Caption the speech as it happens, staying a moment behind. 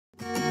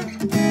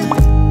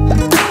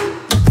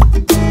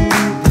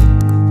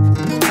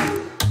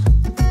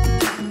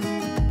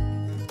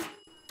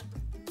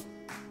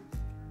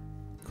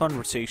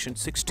Conversation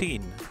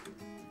 16.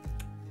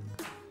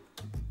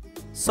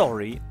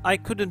 Sorry, I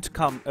couldn't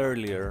come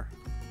earlier.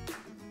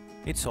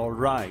 It's all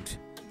right.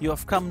 You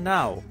have come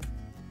now.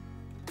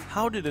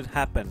 How did it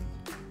happen?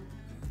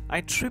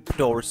 I tripped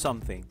or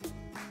something.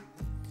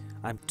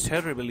 I'm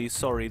terribly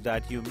sorry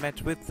that you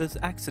met with this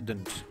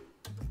accident.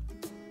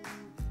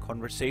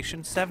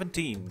 Conversation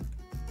 17.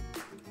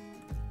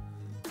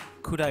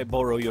 Could I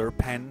borrow your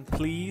pen,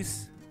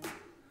 please?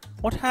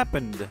 What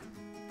happened?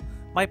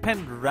 My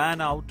pen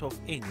ran out of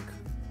ink.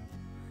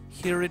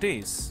 Here it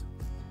is.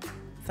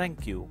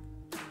 Thank you.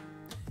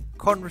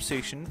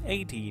 Conversation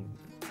 18.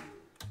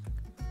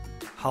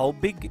 How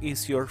big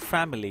is your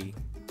family?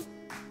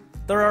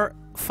 There are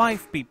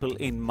 5 people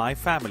in my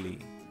family.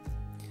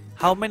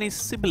 How many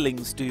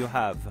siblings do you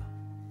have?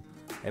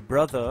 A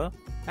brother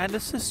and a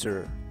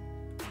sister.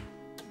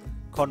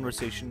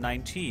 Conversation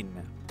 19.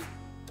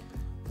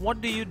 What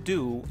do you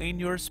do in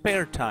your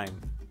spare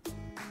time?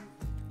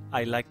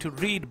 I like to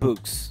read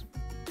books.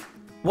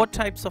 What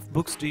types of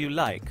books do you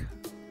like?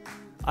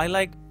 I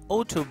like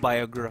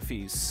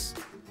autobiographies.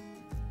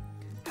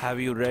 Have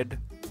you read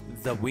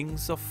The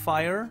Wings of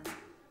Fire?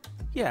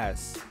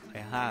 Yes, I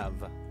have.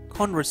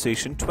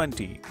 Conversation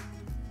 20.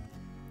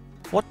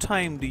 What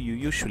time do you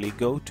usually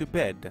go to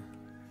bed?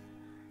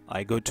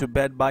 I go to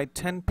bed by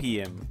 10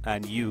 p.m.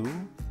 And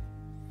you?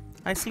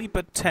 I sleep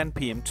at 10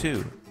 p.m.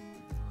 too.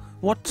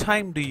 What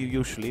time do you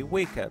usually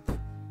wake up?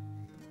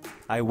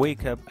 I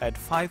wake up at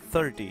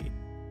 5:30.